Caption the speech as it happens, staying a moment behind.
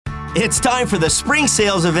It's time for the spring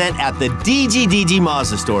sales event at the DGDG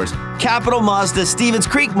Mazda stores. Capital Mazda, Stevens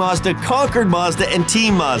Creek Mazda, Concord Mazda, and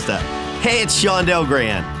Team Mazda. Hey, it's Shondell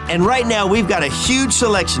Grand. And right now we've got a huge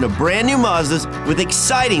selection of brand new Mazdas with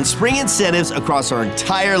exciting spring incentives across our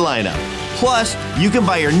entire lineup. Plus, you can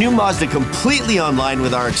buy your new Mazda completely online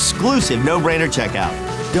with our exclusive no-brainer checkout.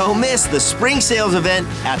 Don't miss the spring sales event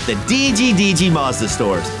at the DGDG Mazda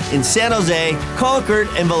stores in San Jose, Concord,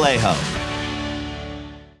 and Vallejo.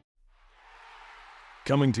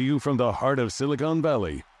 Coming to you from the heart of Silicon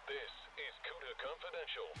Valley, this is Cuda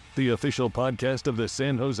Confidential, the official podcast of the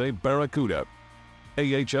San Jose Barracuda,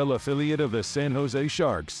 AHL affiliate of the San Jose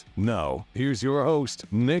Sharks. Now, here's your host,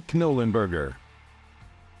 Nick Nollenberger.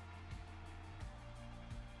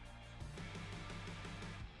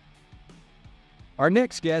 Our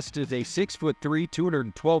next guest is a 6'3",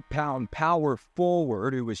 212-pound power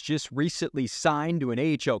forward who was just recently signed to an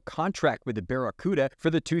AHL contract with the Barracuda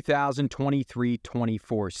for the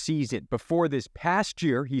 2023-24 season. Before this past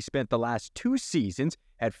year, he spent the last 2 seasons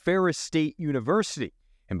at Ferris State University,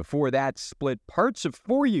 and before that, split parts of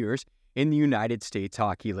 4 years in the United States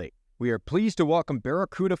Hockey League. We are pleased to welcome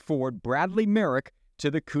Barracuda forward Bradley Marek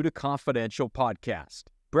to the Cuda Confidential podcast.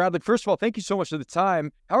 Bradley, first of all, thank you so much for the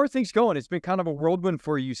time. How are things going? It's been kind of a whirlwind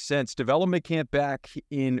for you since development camp back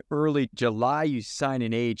in early July. You sign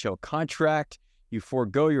an AHL contract. You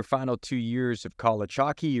forego your final 2 years of college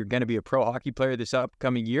hockey. You're going to be a pro hockey player this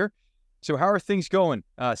upcoming year. So how are things going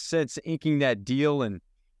since inking that deal and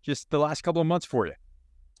just the last couple of months for you?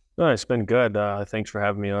 No, it's been good. Thanks for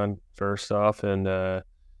having me on first off. And,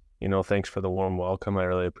 thanks for the warm welcome. I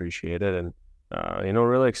really appreciate it. And,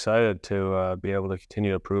 really excited to be able to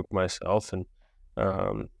continue to prove myself and,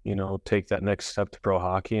 take that next step to pro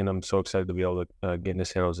hockey. And I'm so excited to be able to get into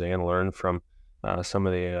San Jose and learn from some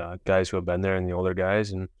of the guys who have been there and the older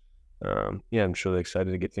guys. And, I'm just really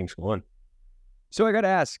excited to get things going. So I got to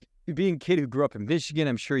ask, being a kid who grew up in Michigan,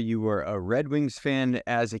 I'm sure you were a Red Wings fan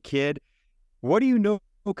as a kid. What do you know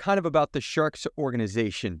kind of about the Sharks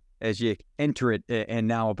organization as you enter it and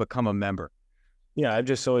now become a member? Yeah, I've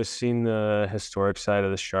just always seen the historic side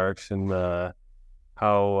of the Sharks and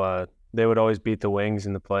how they would always beat the Wings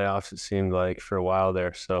in the playoffs, it seemed like, for a while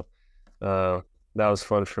there. So that was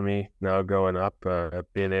fun for me now growing up,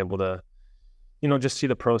 being able to, just see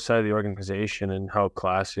the pro side of the organization and how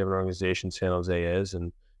classy of an organization San Jose is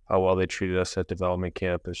and how well they treated us at development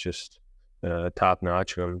camp is just top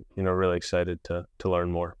notch. I'm, really excited to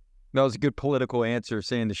learn more. That was a good political answer,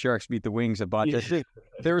 saying the Sharks beat the Wings a bunch. Yeah.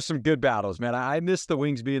 There were some good battles, man. I missed the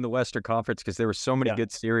Wings being in the Western Conference because there were so many good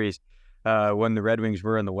series when the Red Wings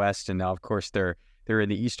were in the West, and now, of course, they're in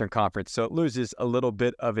the Eastern Conference. So it loses a little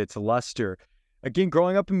bit of its luster. Again,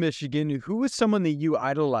 growing up in Michigan, who was someone that you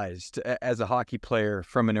idolized as a hockey player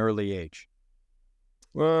from an early age?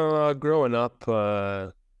 Well, growing up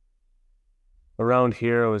around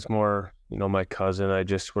here, it was more, my cousin. I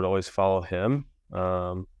just would always follow him.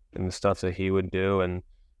 And the stuff that he would do and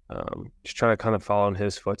just trying to kind of follow in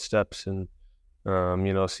his footsteps and,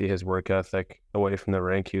 see his work ethic away from the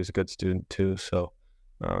rink. He was a good student too. So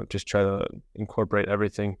just try to incorporate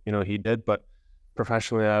everything, he did. But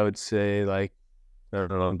professionally, I would say I don't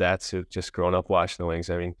know, Datsu, just growing up watching the Wings.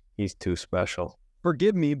 I mean, he's too special.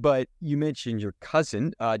 Forgive me, but you mentioned your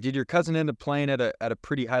cousin. Did your cousin end up playing at a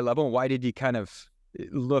pretty high level? Why did you kind of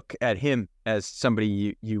look at him as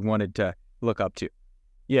somebody you wanted to look up to?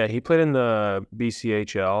 Yeah, he played in the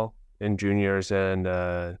BCHL in juniors, and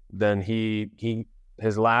then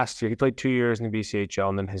his last year, he played 2 years in the BCHL,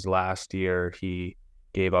 and then his last year he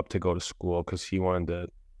gave up to go to school because he wanted to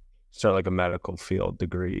start a medical field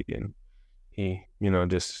degree, and he,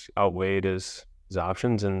 just outweighed his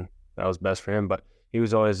options, and that was best for him. But he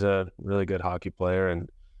was always a really good hockey player, and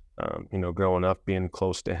growing up, being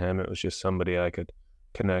close to him, it was just somebody I could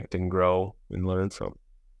connect and grow and learn from.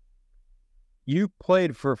 You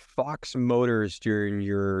played for Fox Motors during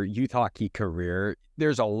your youth hockey career.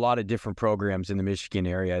 There's a lot of different programs in the Michigan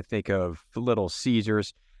area. I think of Little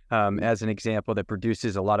Caesars as an example that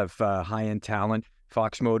produces a lot of high-end talent.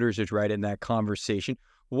 Fox Motors is right in that conversation.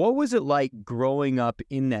 What was it like growing up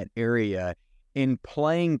in that area and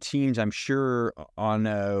playing teams, I'm sure, on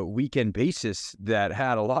a weekend basis that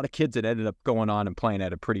had a lot of kids that ended up going on and playing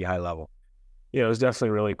at a pretty high level? Yeah, it was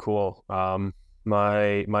definitely really cool.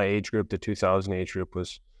 My age group, the 2000 age group,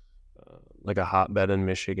 was like a hotbed in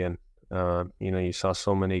Michigan. You saw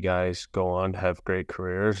so many guys go on to have great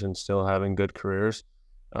careers and still having good careers.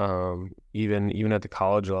 Even at the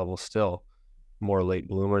college level, still more late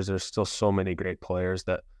bloomers. There's still so many great players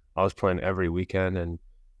that I was playing every weekend, and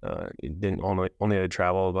it didn't only had to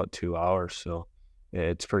travel about 2 hours. So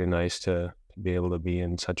it's pretty nice to to be able to be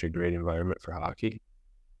in such a great environment for hockey.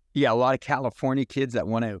 Yeah, a lot of California kids that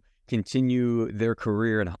want to continue their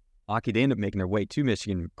career in hockey, they end up making their way to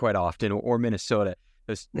Michigan quite often, or Minnesota.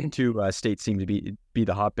 Those two states seem to be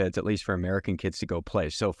the hotbeds, at least for American kids to go play.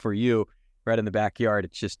 So for you, right in the backyard,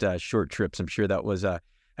 it's just short trips. I'm sure that was a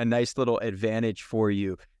nice little advantage for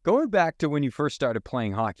you. Going back to when you first started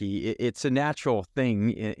playing hockey, it's a natural thing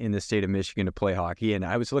in the state of Michigan to play hockey. And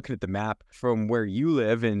I was looking at the map from where you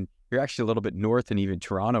live, and you're actually a little bit north and even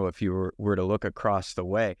Toronto if you were to look across the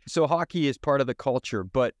way. So hockey is part of the culture,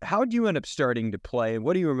 but how did you end up starting to play? And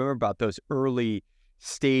what do you remember about those early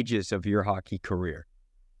stages of your hockey career?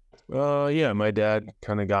 Yeah, my dad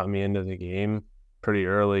kind of got me into the game pretty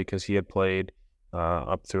early because he had played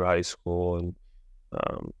up through high school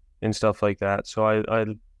and stuff like that.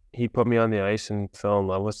 So he put me on the ice and fell in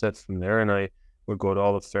love with it from there. And I would go to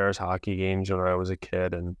all the Ferris hockey games when I was a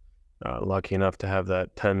kid, and lucky enough to have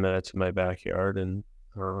that 10 minutes in my backyard. And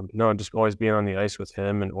just always being on the ice with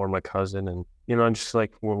him or my cousin, and just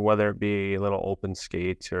like whether it be little open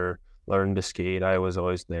skates or learn to skate, I was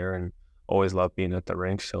always there and always loved being at the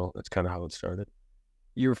rink. So that's kind of how it started.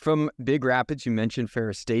 You're from Big Rapids. You mentioned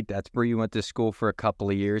Ferris State. That's where you went to school for a couple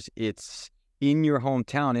of years. It's in your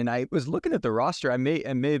hometown. And I was looking at the roster. I may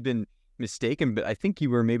have been mistaken, but I think you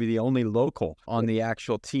were maybe the only local on the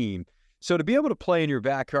actual team. So to be able to play in your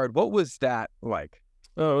backyard, what was that like?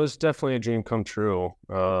 Oh, it was definitely a dream come true.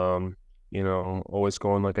 Always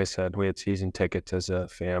going, like I said, we had season tickets as a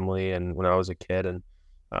family and when I was a kid, and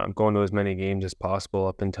going to as many games as possible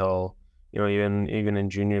up until, even in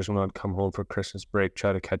juniors when I'd come home for Christmas break,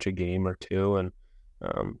 try to catch a game or two, and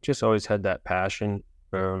just always had that passion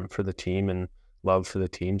for the team and love for the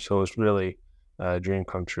team. So it was really a dream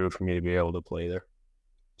come true for me to be able to play there.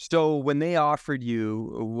 So when they offered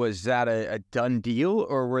you, was that a done deal,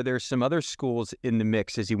 or were there some other schools in the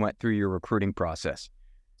mix as you went through your recruiting process?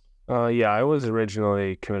 Yeah, I was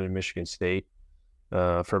originally committed to Michigan State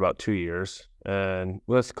for about 2 years, and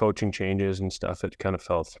with coaching changes and stuff, it kind of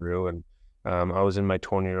fell through, and I was in my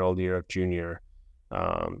 20-year-old year of junior.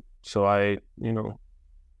 So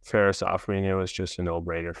Ferris offered me, and it was just a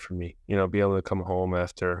no-brainer for me, be able to come home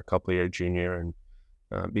after a couple of years junior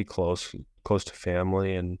and be close to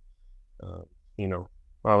family. And,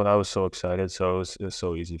 I was so excited. So it was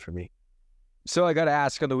so easy for me. So I got to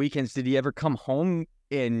ask, on the weekends, did you ever come home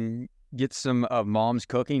and get some of mom's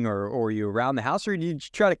cooking, or were you around the house, or did you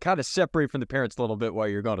try to kind of separate from the parents a little bit while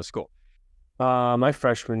you're going to school? My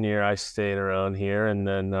freshman year, I stayed around here, and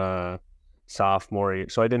then sophomore year,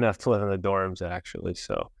 so I didn't have to live in the dorms actually.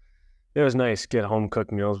 So it was nice, get home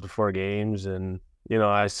cooked meals before games, and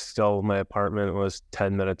my apartment was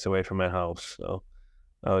 10 minutes away from my house, so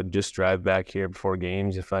I would just drive back here before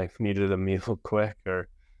games if I needed a meal quick.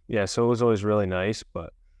 So it was always really nice,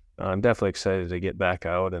 but I'm definitely excited to get back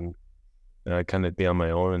out and kind of be on my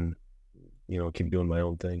own and keep doing my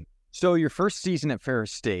own thing. So your first season at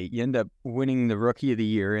Ferris State, you end up winning the Rookie of the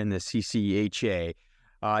Year in the CCHA.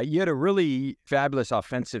 You had a really fabulous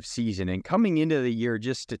offensive season, and coming into the year,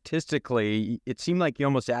 just statistically, it seemed like you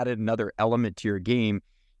almost added another element to your game,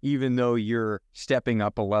 even though you're stepping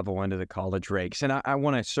up a level into the college ranks. And I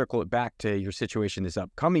want to circle it back to your situation this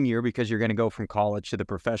upcoming year, because you're going to go from college to the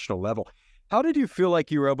professional level. How did you feel like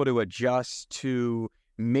you were able to adjust to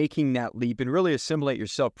making that leap and really assimilate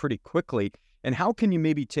yourself pretty quickly? And how can you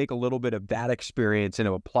maybe take a little bit of that experience and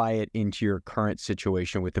apply it into your current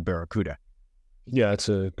situation with the Barracuda? Yeah, it's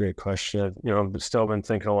a great question. I've still been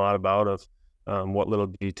thinking a lot about what little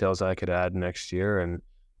details I could add next year, and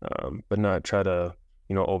but not try to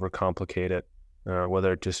overcomplicate it.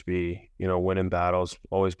 Whether it just be winning battles,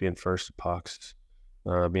 always being first to pucks,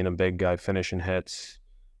 being a big guy, finishing hits,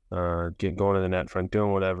 going to the net front,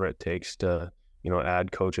 doing whatever it takes to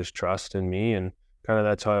add coaches' trust in me. And kind of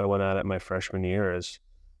that's how I went at it my freshman year, is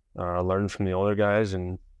learn from the older guys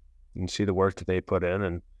and see the work that they put in,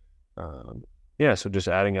 and so just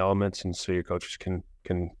adding elements, and so your coaches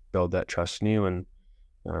can build that trust in you, and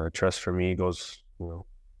trust for me goes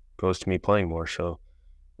to me playing more. So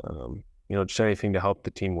just anything to help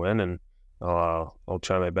the team win, and I'll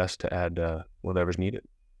try my best to add whatever's needed.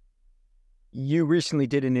 You recently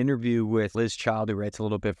did an interview with Liz Child, who writes a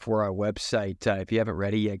little bit for our website. If you haven't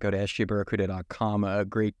read it yet, go to sjbarracuda.com. A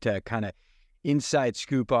great kind of inside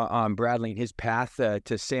scoop on Bradley and his path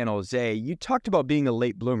to San Jose. You talked about being a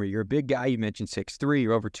late bloomer. You're a big guy. You mentioned 6'3".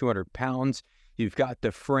 You're over 200 pounds. You've got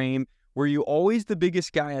the frame. Were you always the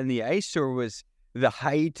biggest guy on the ice, or was the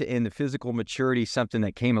height and the physical maturity something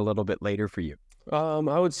that came a little bit later for you?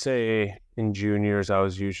 I would say in juniors, I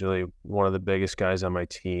was usually one of the biggest guys on my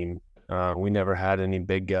team. We never had any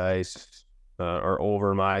big guys or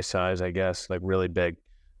over my size, I guess, like really big.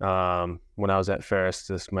 When I was at Ferris,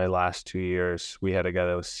 my last 2 years, we had a guy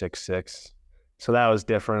that was 6'6". So that was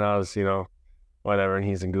different. I was, whatever, and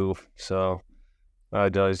he's a goof. So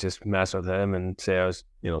I'd always just mess with him and say I was,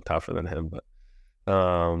 tougher than him. But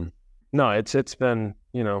no, it's been,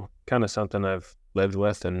 kind of something I've lived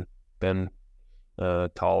with and been a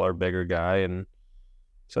taller, bigger guy. And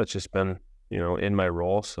so it's just been, in my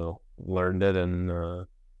role. So learned it and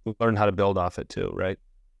learned how to build off it too, right?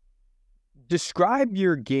 Describe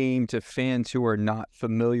your game to fans who are not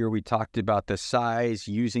familiar. We talked about the size,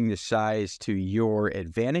 using the size to your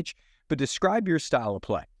advantage, but describe your style of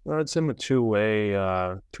play. Well, it's in a two-way,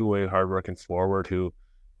 hard-working forward who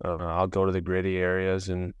I'll go to the gritty areas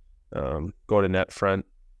and go to net front,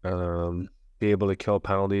 be able to kill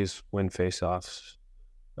penalties, win face-offs.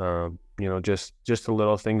 Just the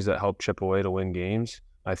little things that help chip away to win games.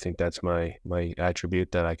 I think that's my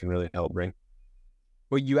attribute that I can really help bring.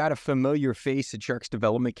 Well, you had a familiar face at Sharks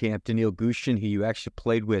development camp, Daniil Gushin, who you actually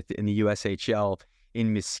played with in the USHL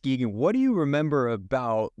in Muskegon. What do you remember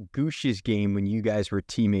about Gush's game when you guys were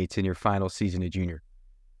teammates in your final season of junior?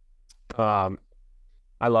 I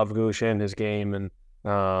love Gushin, his game, and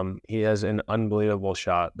he has an unbelievable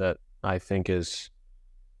shot that I think is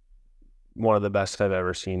one of the best I've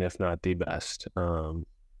ever seen, if not the best.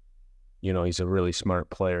 He's a really smart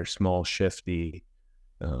player, small, shifty.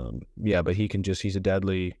 But he's a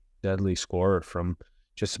deadly scorer from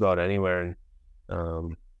just about anywhere.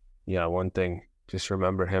 And one thing, just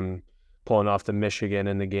remember him pulling off the Michigan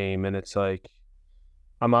in the game, and it's like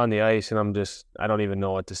I'm on the ice and I don't even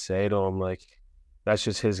know what to say to him. Like, that's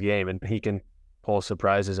just his game, and he can pull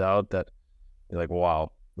surprises out that you're like,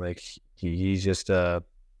 wow, like he's just a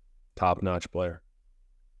top-notch player.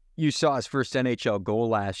 You saw his first NHL goal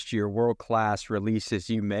last year, world-class release, as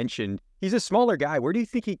you mentioned. He's a smaller guy. Where do you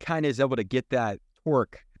think he kind of is able to get that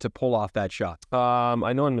torque to pull off that shot?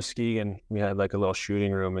 I know in Muskegon, we had like a little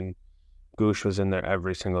shooting room, and Goosh was in there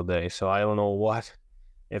every single day. So I don't know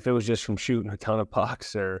if it was just from shooting a ton of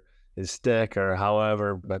pucks or his stick or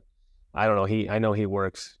however, but I don't know. I know he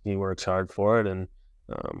works hard for it, and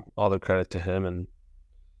all the credit to him.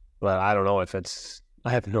 But I don't know I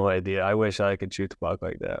have no idea. I wish I could shoot the puck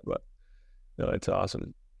like that, but no, it's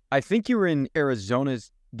awesome. I think you were in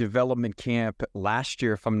Arizona's development camp last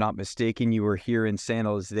year, if I'm not mistaken. You were here in San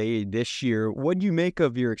Jose this year. What do you make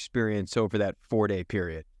of your experience over that 4-day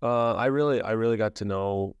period? I really got to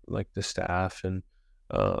know like the staff and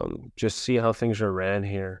just see how things are ran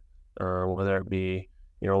here, whether it be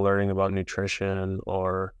learning about nutrition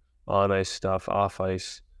or on ice stuff, off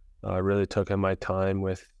ice. I really took in my time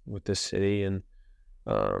with the city, and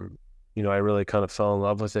I really kind of fell in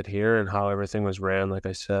love with it here and how everything was ran. Like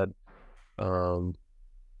I said, I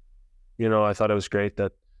thought it was great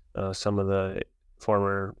that some of the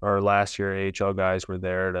former or last year AHL guys were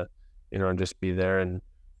there to, just be there and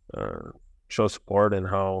show support and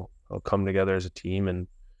how come together as a team. And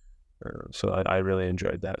so I really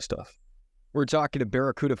enjoyed that stuff. We're talking to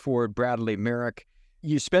Barracuda forward Bradley Marek.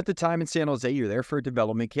 You spent the time in San Jose. You're there for a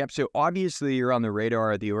development camp. So obviously you're on the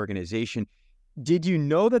radar of the organization. Did you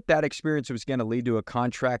know that experience was going to lead to a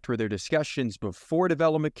contract? Were there discussions before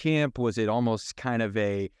development camp? Was it almost kind of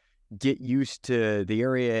a get used to the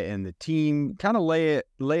area and the team? Kind of lay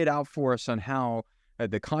it out for us on how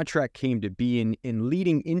the contract came to be in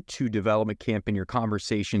leading into development camp in your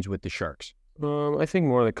conversations with the Sharks. I think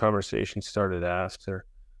more of the conversation started after.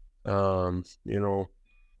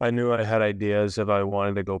 I knew I had ideas if I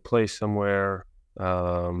wanted to go play somewhere.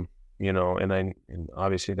 And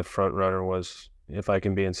obviously the front runner was if I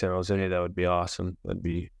can be in San Jose, that would be awesome. That'd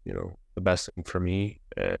be, the best thing for me.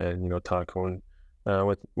 And, talking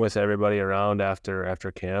with everybody around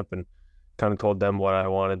after camp and kind of told them what I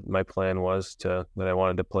wanted. My plan was that I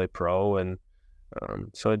wanted to play pro. And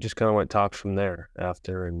so it just kind of went talks from there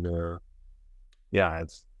after. And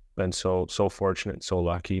it's been so fortunate, so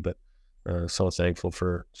lucky, but so thankful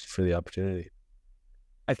for the opportunity.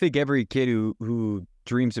 I think every kid who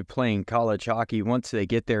dreams of playing college hockey, once they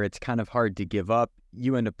get there, it's kind of hard to give up.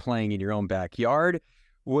 You end up playing in your own backyard.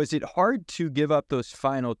 Was it hard to give up those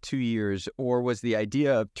final 2 years, or was the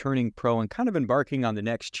idea of turning pro and kind of embarking on the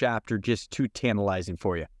next chapter just too tantalizing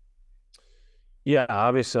for you? Yeah,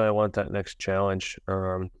 obviously I want that next challenge.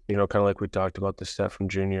 Kind of like we talked about the step from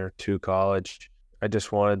junior to college. I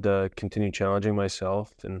just wanted to continue challenging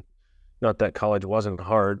myself, and not that college wasn't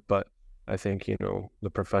hard, but I think, the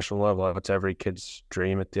professional level, it's every kid's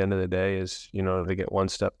dream at the end of the day is, to get one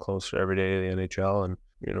step closer every day to the NHL, and,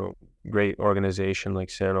 great organization like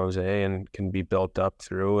San Jose and can be built up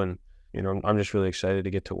through. And, I'm just really excited to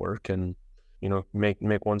get to work and,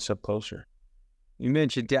 make one step closer. You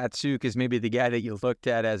mentioned Datsuk as maybe the guy that you looked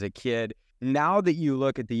at as a kid. Now that you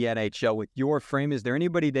look at the NHL with your frame, is there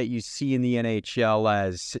anybody that you see in the NHL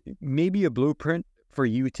as maybe a blueprint for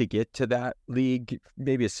you to get to that league,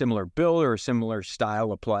 maybe a similar build or a similar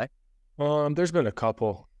style of play? There's been a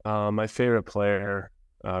couple. My favorite player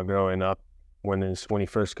growing up when he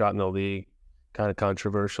first got in the league, kind of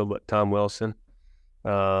controversial, but Tom Wilson.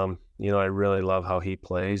 I really love how he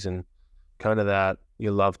plays, and kind of that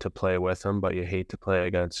you love to play with him, but you hate to play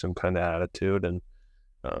against him kind of attitude. And,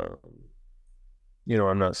 I'm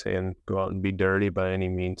not saying go out and be dirty by any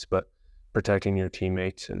means, but protecting your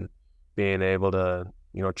teammates and being able to,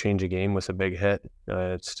 change a game with a big hit.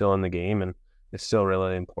 It's still in the game, and it's still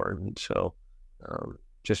really important. So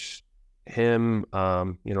just him,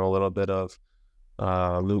 a little bit of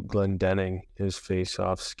Luke Glendening, his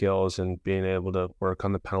face-off skills and being able to work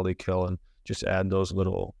on the penalty kill and just add those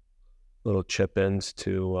little chip-ins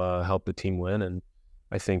to help the team win. And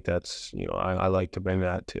I think that's, I like to bring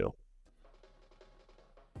that too.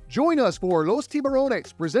 Join us for Los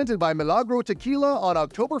Tiburones, presented by Milagro Tequila on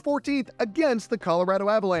October 14th against the Colorado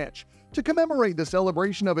Avalanche. To commemorate the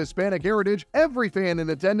celebration of Hispanic heritage, every fan in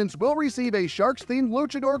attendance will receive a Sharks-themed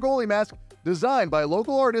luchador goalie mask designed by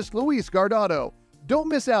local artist Luis Guardado. Don't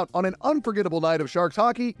miss out on an unforgettable night of Sharks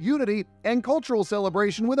hockey, unity, and cultural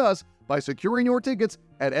celebration with us by securing your tickets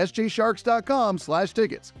at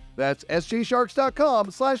sjsharks.com/tickets. That's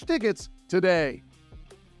sjsharks.com/tickets today.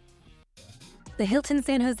 The Hilton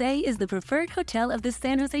San Jose is the preferred hotel of the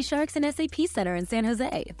San Jose Sharks and SAP Center in San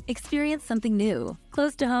Jose. Experience something new.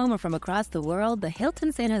 Close to home or from across the world, the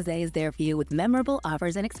Hilton San Jose is there for you with memorable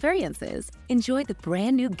offers and experiences. Enjoy the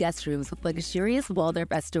brand new guest rooms with luxurious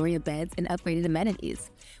Waldorf Astoria beds and upgraded amenities.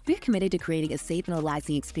 We're committed to creating a safe and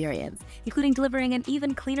relaxing experience, including delivering an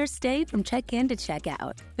even cleaner stay from check-in to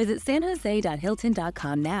check-out. Visit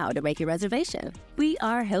sanjose.hilton.com now to make your reservation. We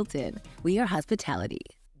are Hilton. We are hospitality.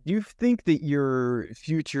 Do you think that your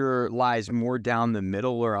future lies more down the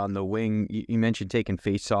middle or on the wing? You mentioned taking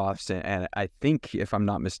face-offs, and I think, if I'm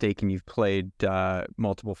not mistaken, you've played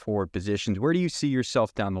multiple forward positions. Where do you see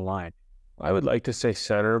yourself down the line? I would like to say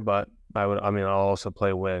center, but I'll also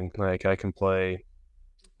play wing. Like I can play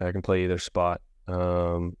either spot.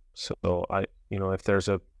 So if there's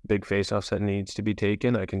a big face-offs that needs to be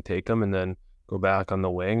taken, I can take them and then go back on the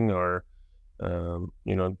wing, or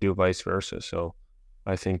do vice versa. So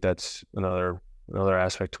I think that's another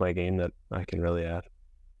aspect to my game that I can really add.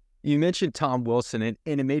 You mentioned Tom Wilson, and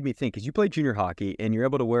it made me think, because you played junior hockey and you're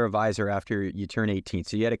able to wear a visor after you turn 18.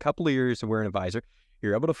 So you had a couple of years of wearing a visor.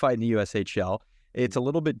 You're able to fight in the USHL. It's a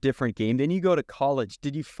little bit different game. Then you go to college.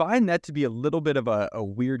 Did you find that to be a little bit of a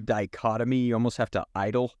weird dichotomy? You almost have to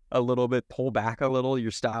idle a little bit, pull back a little, your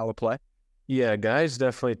style of play? Yeah, guys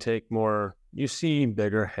definitely take more. You see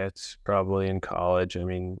bigger hits probably in college. I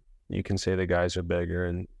mean, you can say the guys are bigger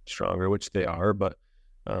and stronger, which they are, but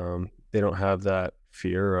they don't have that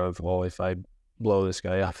fear of, if I blow this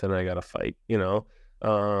guy up, then I got to fight, There's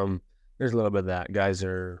a little bit of that. Guys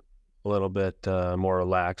are a little bit more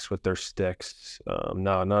relaxed with their sticks,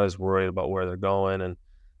 not as worried about where they're going. And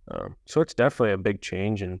so it's definitely a big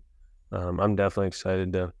change, and I'm definitely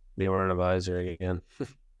excited to be wearing a visor again.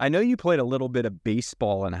 I know you played a little bit of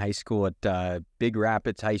baseball in high school at Big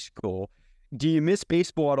Rapids High School. Do you miss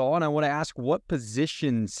baseball at all? And I want to ask, what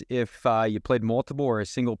positions, if you played multiple or a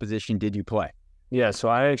single position, did you play? Yeah, so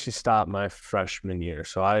I actually stopped my freshman year.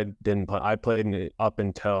 So I didn't play. I played up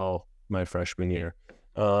until my freshman year.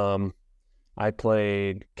 I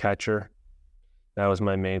played catcher. That was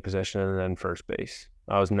my main position, and then first base.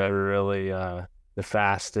 I was never really the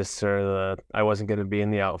fastest, or I wasn't going to be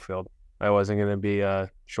in the outfield. I wasn't going to be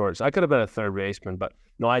short. So I could have been a third baseman, but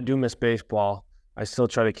no, I do miss baseball. I still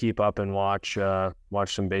try to keep up and watch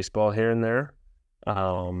some baseball here and there,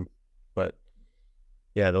 but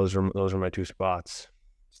yeah, those are my two spots.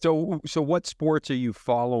 So what sports are you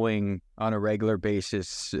following on a regular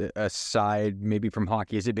basis aside maybe from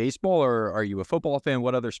hockey? Is it baseball, or are you a football fan?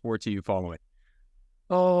 What other sports are you following?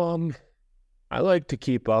 I like to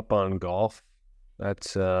keep up on golf.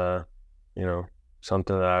 That's something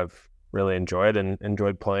that I've really enjoyed and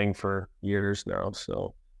enjoyed playing for years now.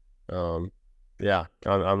 So. Yeah,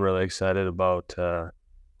 I'm really excited about the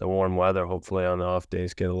warm weather. Hopefully on the off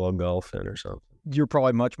days, get a little golf in or something. You're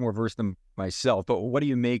probably much more versed than myself, but what do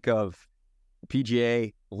you make of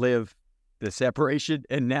PGA, LIV, the separation,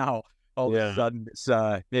 and now all of a sudden this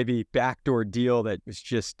maybe backdoor deal that was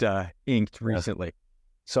just inked recently?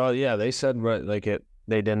 So yeah, they said they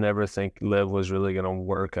didn't ever think LIV was really going to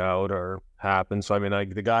work out or happen. So I mean,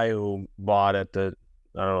 the guy who bought it,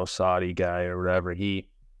 Saudi guy or whatever,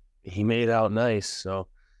 he made out nice. So,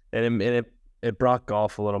 and it it brought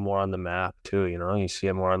golf a little more on the map too. You see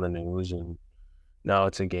it more on the news, and now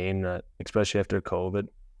it's a game that, especially after COVID,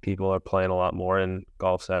 people are playing a lot more, and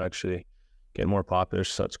golf's actually getting more popular.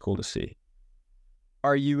 So it's cool to see.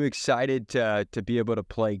 Are you excited to be able to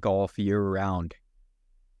play golf year round?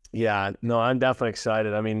 Yeah, no, I'm definitely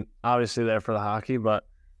excited. I mean, obviously there for the hockey, but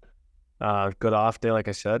good off day, like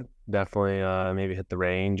I said. Definitely maybe hit the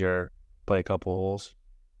range or play a couple holes.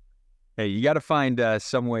 Hey, you got to find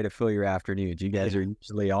some way to fill your afternoons. You guys are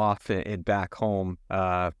usually off and back home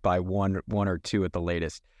by one or two at the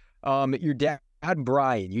latest. Your dad,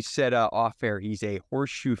 Brian, you said off air he's a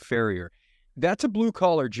horseshoe farrier. That's a blue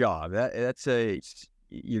collar job.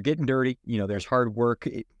 You're getting dirty. There's hard work.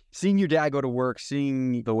 Seeing your dad go to work,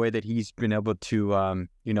 seeing the way that he's been able to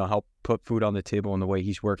help put food on the table and the way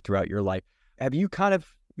he's worked throughout your life. Have you kind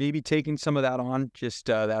of maybe taken some of that on, just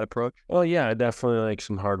that approach? Well, yeah, definitely like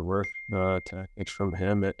some hard work techniques from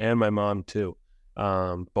him and my mom too.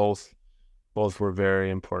 Both were very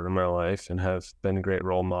important in my life and have been great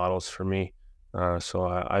role models for me. So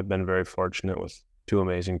I've been very fortunate with two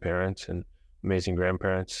amazing parents and amazing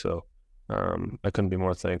grandparents. So I couldn't be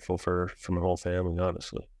more thankful for my whole family,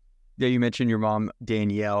 honestly. Yeah, you mentioned your mom,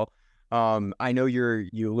 Danielle. I know you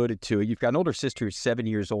alluded to it. You've got an older sister who's 7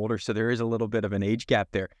 years older, so there is a little bit of an age gap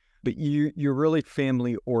there. But you're really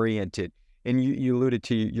family oriented, and you alluded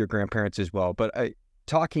to your grandparents as well. But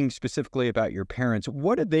talking specifically about your parents,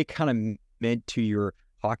 what have they kind of meant to your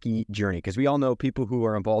hockey journey? Because we all know people who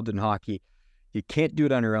are involved in hockey, you can't do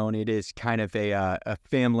it on your own. It is kind of a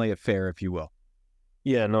family affair, if you will.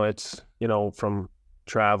 Yeah, no, it's from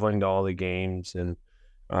traveling to all the games and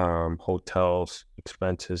hotels,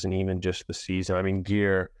 expenses, and even just the season. I mean,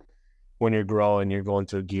 gear, when you're growing, you're going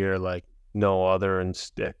through gear like no other and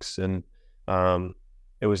sticks. And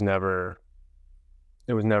it was never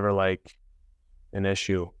like an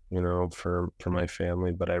issue, for my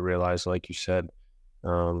family. But I realized, like you said,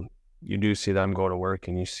 you do see them go to work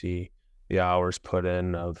and you see the hours put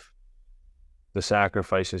in of the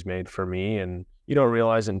sacrifices made for me. And you don't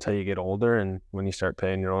realize it until you get older and when you start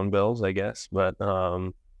paying your own bills, I guess. But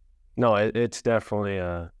no, it's definitely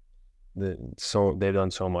they've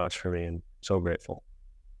done so much for me and so grateful.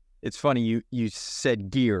 It's funny you said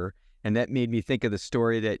gear, and that made me think of the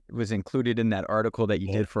story that was included in that article that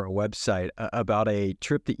you did for a website about a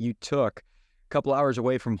trip that you took a couple hours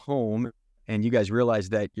away from home, and you guys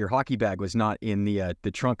realized that your hockey bag was not in the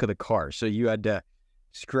trunk of the car, so you had to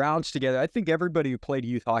scrounge together. I think everybody who played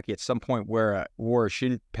youth hockey at some point wore a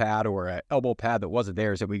shin pad or an elbow pad that wasn't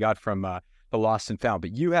theirs that we got from the Lost and Found.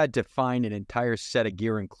 But you had to find an entire set of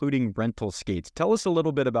gear, including rental skates. Tell us a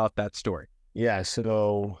little bit about that story. Yeah,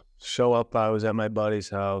 so show up, I was at my buddy's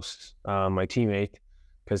house, my teammate,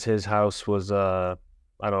 because his house was,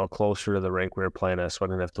 closer to the rink we were playing at, so I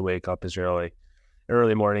didn't have to wake up as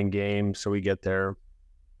early morning game. So we get there,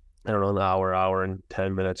 an hour and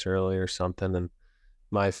 10 minutes early or something. And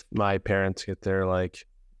my parents get there like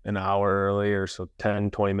an hour earlier, so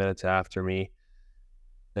 10, 20 minutes after me.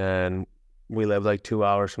 And we live like 2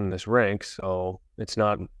 hours from this rink, so it's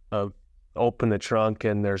not open the trunk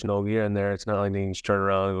and there's no gear in there. It's not like you can just turn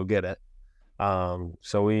around and go get it.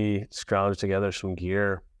 So we scrounged together some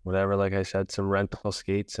gear, whatever, like I said, some rental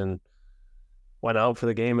skates, and went out for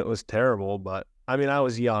the game. It was terrible, but I mean, I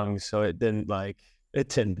was young, so it didn't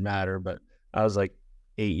matter, but I was like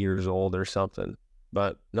 8 years old or something.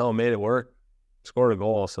 But no, made it work. Scored a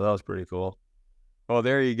goal, so that was pretty cool. Well,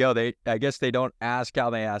 there you go. I guess they don't ask how,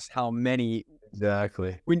 they ask how many.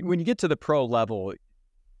 Exactly. When you get to the pro level,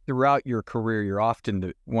 throughout your career, you're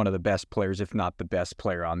often one of the best players, if not the best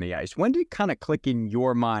player on the ice. When did it kind of click in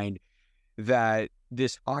your mind that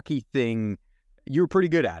this hockey thing, you were pretty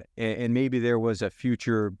good at it, and maybe there was a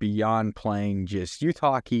future beyond playing just youth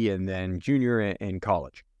hockey and then junior and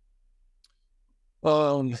college?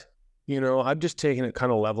 I've just taken it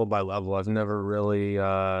kind of level by level. I've never really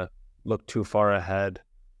looked too far ahead.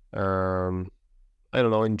 I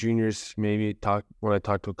don't know, in juniors, maybe when I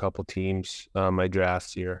talked to a couple teams, my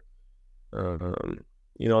draft year,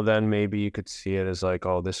 then maybe you could see it as like,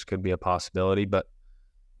 oh, this could be a possibility. But,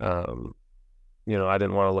 I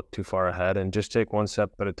didn't want to look too far ahead and just take one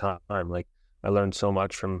step at a time. Like, I learned so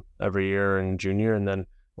much from every year in junior. And then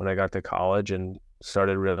when I got to college and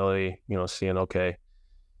started really, seeing, okay,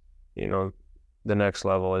 the next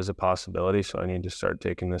level is a possibility. So I need to start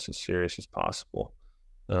taking this as serious as possible.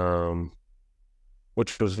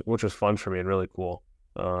 Which was fun for me and really cool.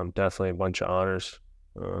 Definitely a bunch of honors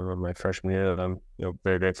my freshman year that I'm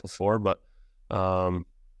very grateful for. But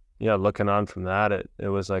looking on from that, it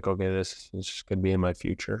was like, okay, this could be in my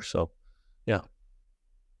future. So yeah.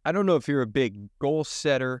 I don't know if you're a big goal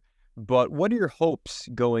setter, but what are your hopes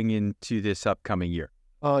going into this upcoming year?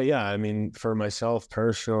 Oh yeah, I mean, for myself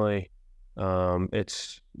personally,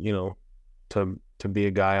 it's, to be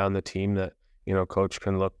a guy on the team that, coach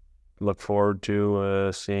can look forward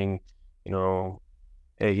to, seeing,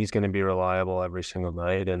 hey, he's going to be reliable every single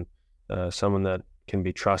night, and someone that can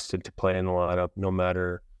be trusted to play in the lineup no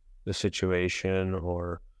matter the situation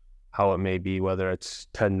or how it may be, whether it's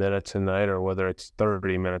 10 minutes a night or whether it's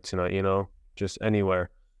 30 minutes a night, just anywhere.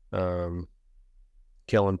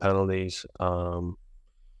 Killing penalties, winning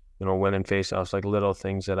faceoffs, like little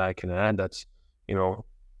things that I can add. That's,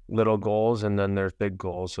 little goals, and then there's big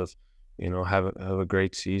goals of, have a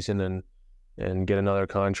great season and get another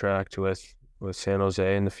contract with San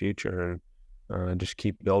Jose in the future, and just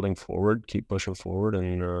keep building forward, keep pushing forward,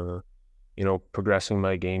 and progressing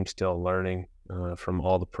my game, still learning from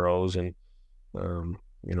all the pros, and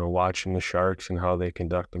watching the Sharks and how they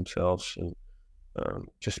conduct themselves, and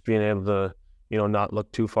just being able to not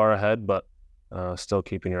look too far ahead, but still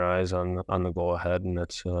keeping your eyes on the goal ahead, and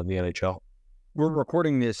that's the NHL. We're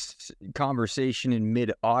recording this conversation in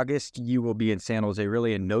mid-August. You will be in San Jose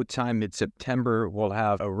really in no time. Mid-September, we'll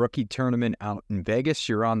have a rookie tournament out in Vegas.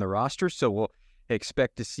 You're on the roster, so we'll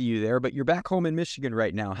expect to see you there. But you're back home in Michigan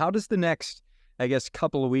right now. How does the next,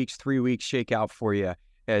 couple of weeks, 3 weeks shake out for you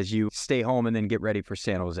as you stay home and then get ready for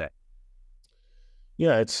San Jose?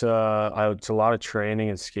 Yeah, it's a lot of training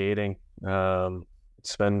and skating.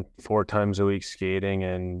 Spend 4 times a week skating,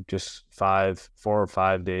 and just 4 or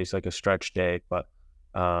 5 days, like a stretch day. But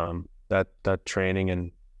that training,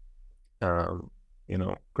 and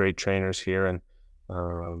great trainers here, and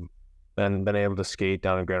been able to skate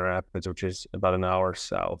down in Grand Rapids, which is about an hour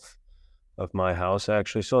south of my house,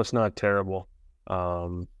 actually. So it's not terrible.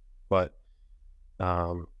 But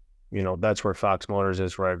that's where Fox Motors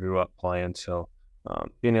is, where I grew up playing. So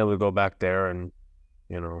being able to go back there and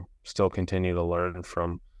still continue to learn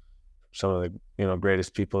from some of the,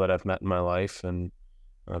 greatest people that I've met in my life, and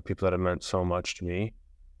people that have meant so much to me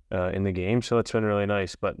in the game. So it's been really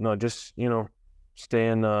nice. But no, just,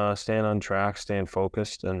 staying on track, staying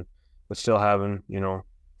focused, but still having,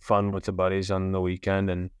 fun with the buddies on the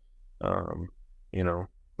weekend, and,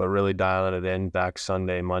 but really dialing it in back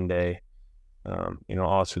Sunday, Monday,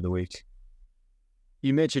 all through the week.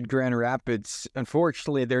 You mentioned Grand Rapids.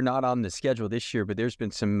 Unfortunately, they're not on the schedule this year, but there's been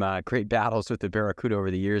some great battles with the Barracuda over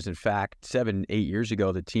the years. In fact, 7-8 years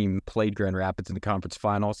ago, the team played Grand Rapids in the conference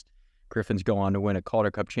finals. Griffins go on to win a Calder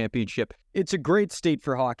Cup championship. It's a great state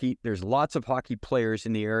for hockey. There's lots of hockey players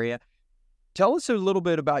in the area. Tell us a little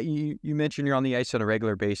bit about you. You mentioned you're on the ice on a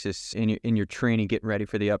regular basis in your training, getting ready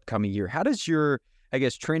for the upcoming year. How does your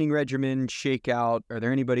training regimen shake out? Are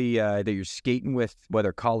there anybody that you're skating with,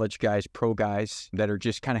 whether college guys, pro guys, that are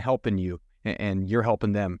just kind of helping you and you're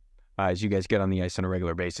helping them as you guys get on the ice on a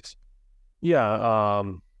regular basis? Yeah,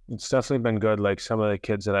 it's definitely been good. Like some of the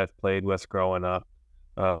kids that I've played with growing up,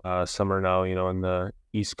 some are now, in the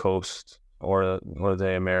East Coast or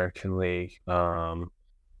the American League.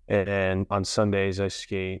 And on Sundays I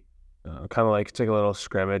skate, kind of like it's like a little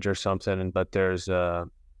scrimmage or something, but there's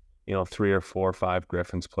 3 or 4 or 5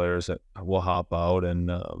 Griffins players that will hop out,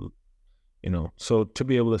 and so to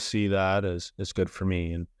be able to see that is good for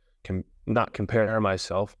me, and can not compare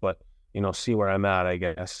myself, but see where I'm at, I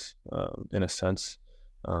guess, in a sense,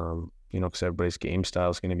 because everybody's game style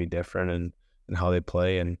is going to be different, and how they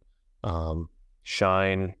play, and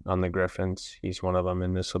Shine on the Griffins, he's one of them,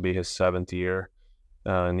 and this will be his 7th year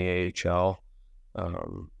in the AHL.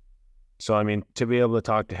 So I mean, to be able to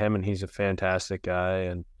talk to him, and he's a fantastic guy,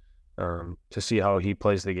 and to see how he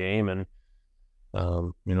plays the game, and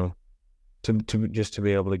to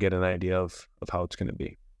be able to get an idea of how it's going to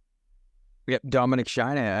be. Yeah, Dominic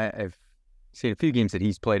Shine, I've seen a few games that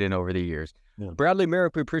he's played in over the years. Yeah. Bradley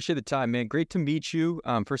Marek, we appreciate the time, man. Great to meet you.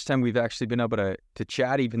 First time we've actually been able to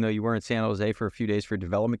chat, even though you were in San Jose for a few days for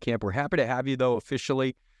development camp. We're happy to have you, though,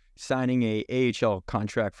 officially signing a AHL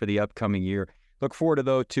contract for the upcoming year. Look forward,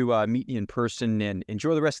 to meeting you in person, and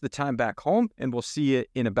enjoy the rest of the time back home, and we'll see you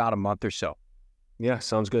in about a month or so. Yeah,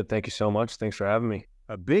 sounds good. Thank you so much. Thanks for having me.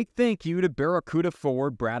 A big thank you to Barracuda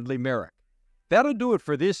forward Bradley Marek. That'll do it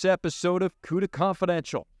for this episode of Cuda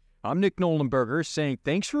Confidential. I'm Nick Nollenberger saying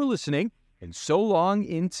thanks for listening, and so long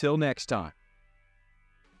until next time.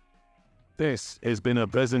 This has been a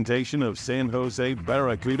presentation of San Jose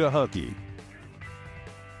Barracuda Hockey.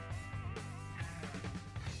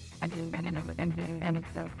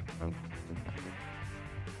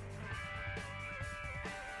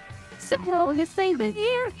 So you say the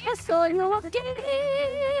year, yes, I know again.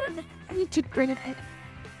 I need to bring it in.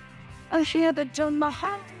 I share the John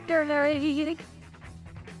Mahat.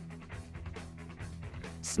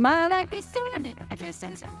 Smile like we standing. I just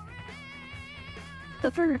said so.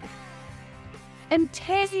 The first. And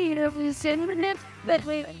tasty of the cinnamon that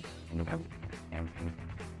we.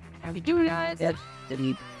 How you doing, guys?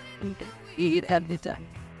 Eat at the time.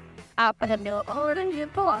 I have no order to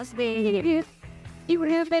boss me. You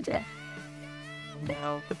have it.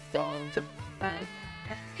 Now the thorns of mine.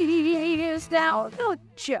 He is now the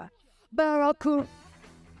Barracuda.